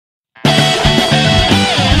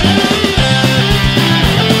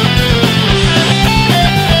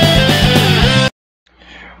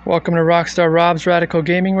Welcome to Rockstar Rob's Radical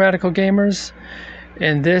Gaming, Radical Gamers,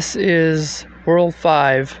 and this is World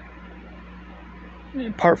 5,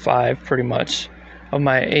 Part 5 pretty much, of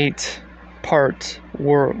my 8-part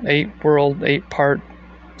world, 8-part,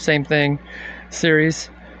 same thing, series.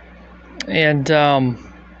 And I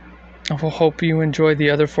hope you enjoyed the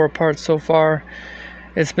other 4 parts so far.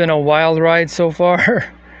 It's been a wild ride so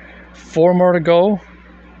far. 4 more to go.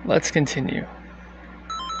 Let's continue.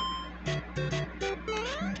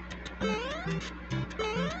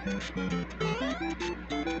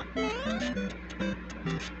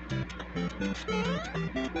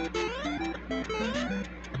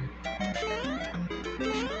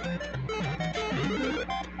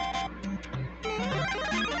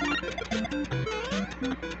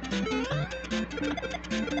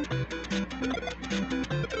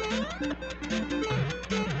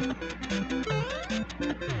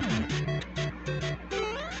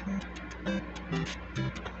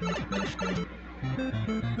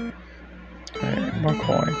 Alright, more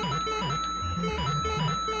coin.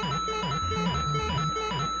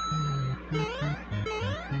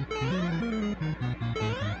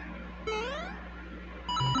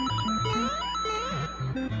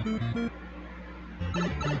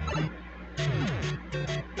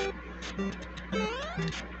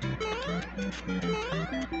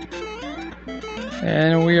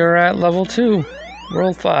 And we are at level 2,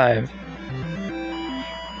 World 5.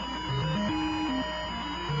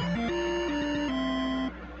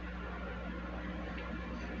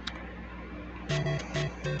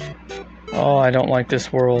 Oh, I don't like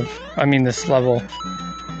this world. I mean this level.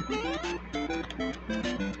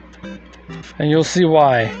 And you'll see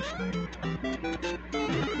why.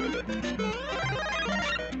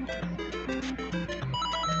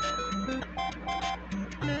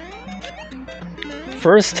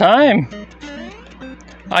 First time!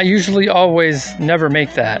 I usually always never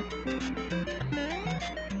make that.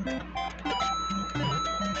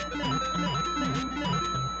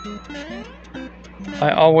 I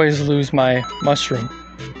always lose my mushroom.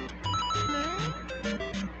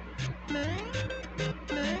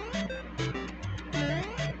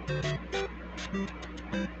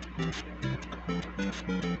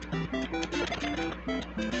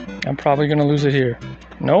 I'm probably gonna lose it here.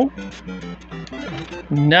 Nope.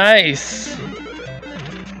 Nice!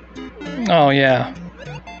 Oh yeah.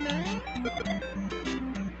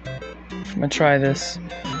 I'm gonna try this.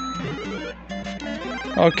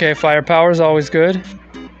 Okay, firepower is always good.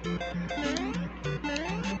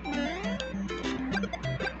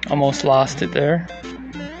 Almost lost it there.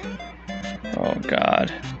 Oh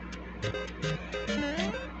god.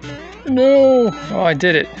 No! Oh, I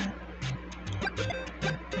did it.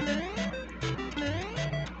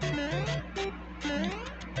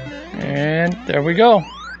 And there we go.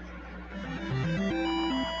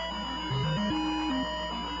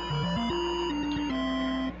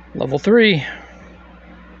 Level 3.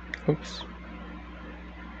 Oops.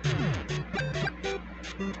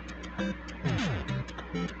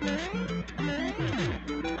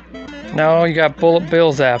 Now you got bullet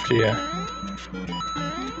bills after you.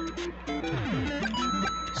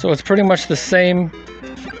 So it's pretty much the same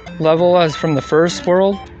level as from the first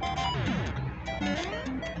world.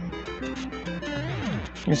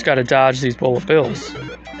 You just gotta dodge these bullet bills.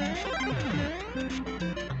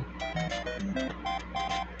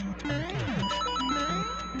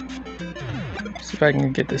 See if I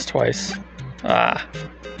can get this twice. Ah.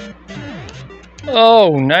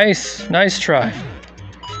 Oh, nice. Nice try.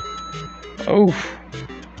 Oh.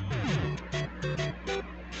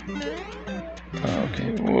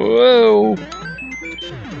 Okay. Whoa.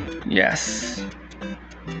 Yes.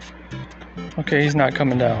 Okay, he's not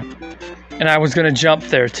coming down. And I was gonna jump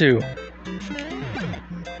there too.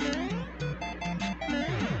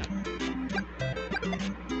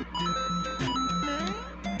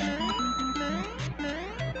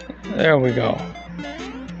 There we go.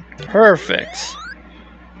 Perfect.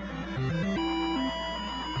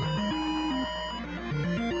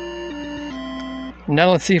 Now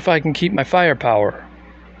let's see if I can keep my firepower.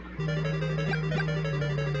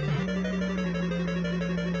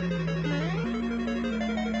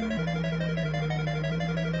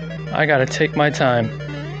 I gotta take my time.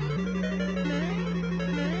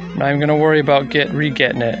 I'm not even gonna worry about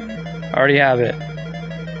re-getting it. I already have it.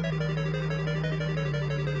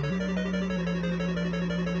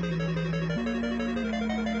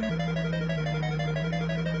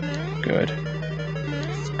 Good.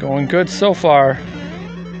 It's going good so far.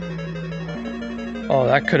 Oh,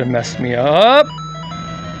 that could have messed me up.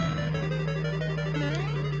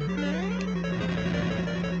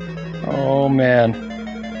 Oh man.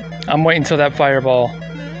 I'm waiting till that fireball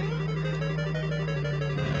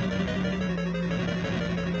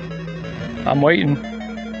I'm waiting.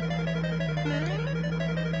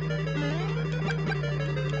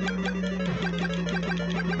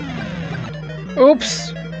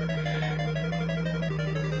 Oops.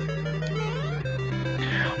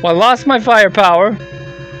 Well, I lost my firepower.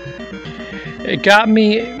 It got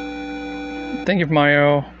me. Thank you,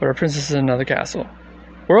 Mario. But our princess is in another castle.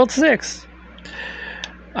 World 6.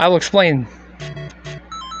 I will explain.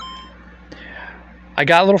 I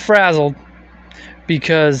got a little frazzled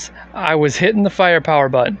because I was hitting the firepower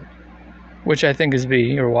button, which I think is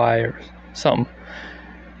B or Y or something.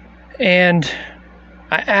 And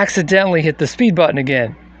I accidentally hit the speed button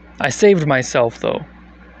again. I saved myself though.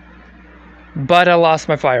 But I lost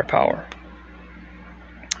my firepower.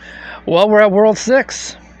 Well, we're at World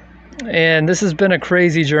 6. And this has been a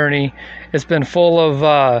crazy journey. It's been full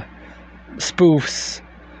of spoofs.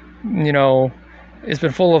 You know, it's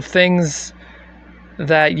been full of things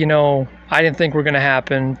that, you know, I didn't think were going to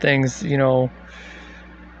happen. Things, you know,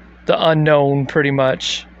 the unknown pretty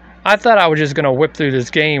much. I thought I was just going to whip through this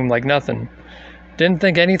game like nothing. Didn't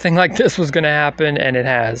think anything like this was going to happen, and it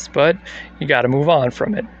has. But you got to move on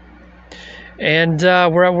from it. And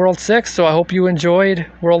we're at World 6, so I hope you enjoyed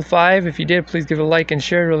World 5. If you did, please give it a like and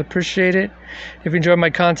share. Really appreciate it. If you enjoyed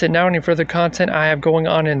my content now, any further content I have going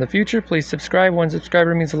on in the future, please subscribe. 1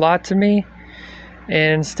 subscriber means a lot to me.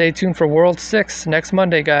 And stay tuned for World 6 next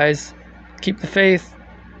Monday, guys. Keep the faith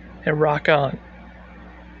and rock on.